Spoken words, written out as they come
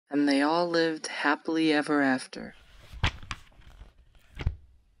and they all lived happily ever after.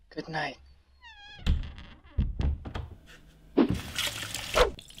 Good night.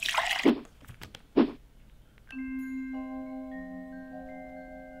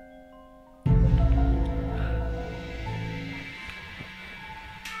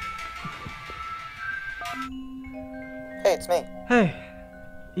 Hey, it's me. Hey.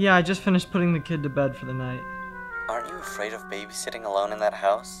 Yeah, I just finished putting the kid to bed for the night. Aren't you afraid of babysitting alone in that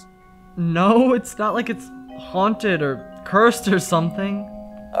house? No, it's not like it's haunted or cursed or something.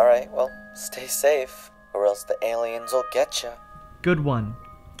 Alright, well, stay safe, or else the aliens will get you. Good one.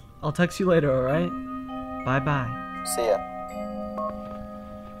 I'll text you later, alright? Bye-bye. See ya.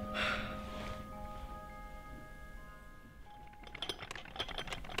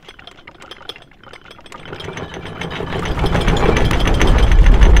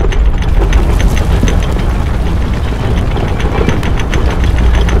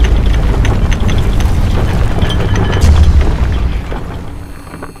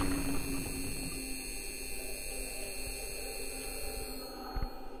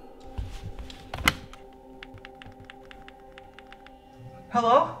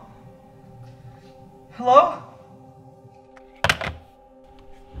 Hello? Hello?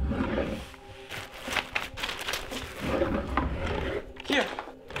 Here.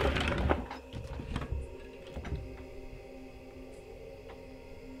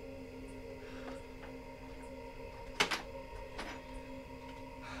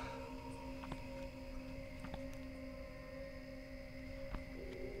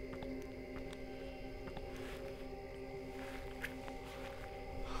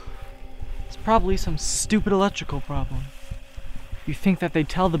 Probably some stupid electrical problem. You think that they'd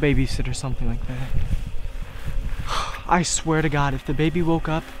tell the babysitter something like that? I swear to God, if the baby woke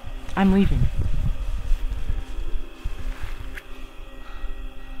up, I'm leaving.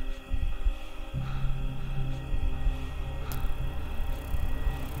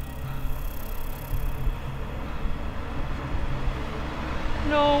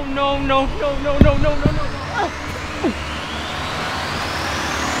 No, no, no, no, no, no, no, no, no, no.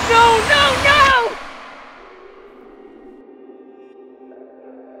 No, no, no!